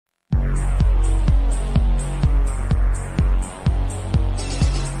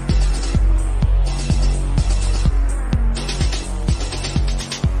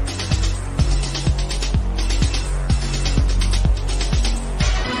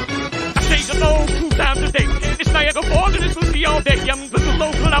nigga boiling this pussy all day. This is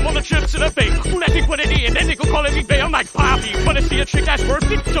local, I'm on the trips to the bay. Who let me put it in? Then nigga calling me bae. I'm like, Poppy, wanna see a chick that's worth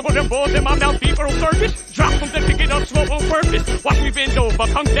it? Some of them balls in my mouth, deep on surface. Drop them, then pick it up, slow on purpose. Watch me bend over,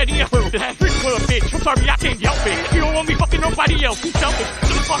 come steady and firm. That trick club, bitch. I'm sorry, I can't help it. You don't want me fucking nobody else. You selfish.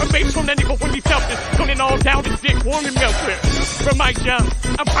 So the far face from that nigga when he felt this. Coming all down his dick, warm and melted. Remind ya,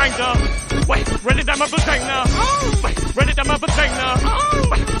 I'm kinda. Wait, ready down my vagina. Wait, ready down my vagina.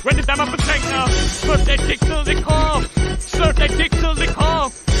 Wait, ready down my vagina. Slurp that dick till it calm. Slurp that dick till it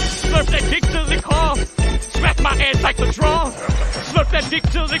calm. Slurp that dick till it calm. Smack my ass like a drum. Slurp that dick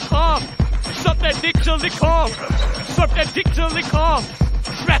till it calm. Slurp that dick till it calm. Slurp that dick till it calm.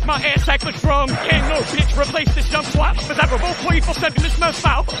 Smash my ass like a drum. Can't no bitch replace this young swat. Cause I revolt 24/7 this smell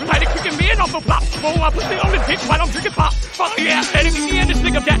foul. Tight and kicking me in off the block. Roll up, pussy on the dick while I'm drinking pop. Fuck yeah, steady. Me and this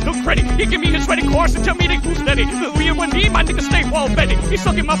nigga that look ready. He give me his sweaty course and tell me they too steady. We and when me, my nigga stay wall bedding. He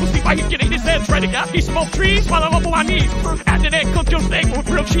sucking my pussy while he getting his head ready. He smoke trees while I'm up on my knees. After that, cook your steak with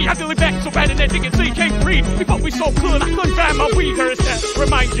real cheese. I feel it back so bad in that nigga till he can't breathe. We thought we so good, I couldn't find my weed. Here's that.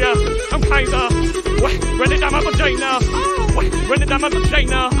 Remind ya, I'm kinda. Wait, ready down my vagina. Wait, ready down my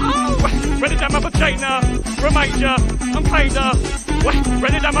vagina. Wait, ready down my vagina. Remind ya, I'm kinda. Wait,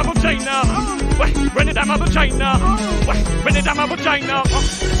 ready down my vagina. Wait, ready down my vagina. Wait, ready down my vagina.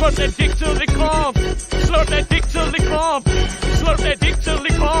 Slurp that dick till it calm. Slurp that dick till it calm. Slurp that dick till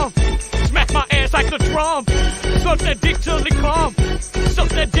it calm. Smack my ass like a drum. Slurp that dick till it calm. Slurp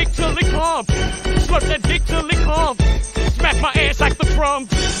that dick till it calm. Slurp that dick till it calm. Smack my ass like the drum.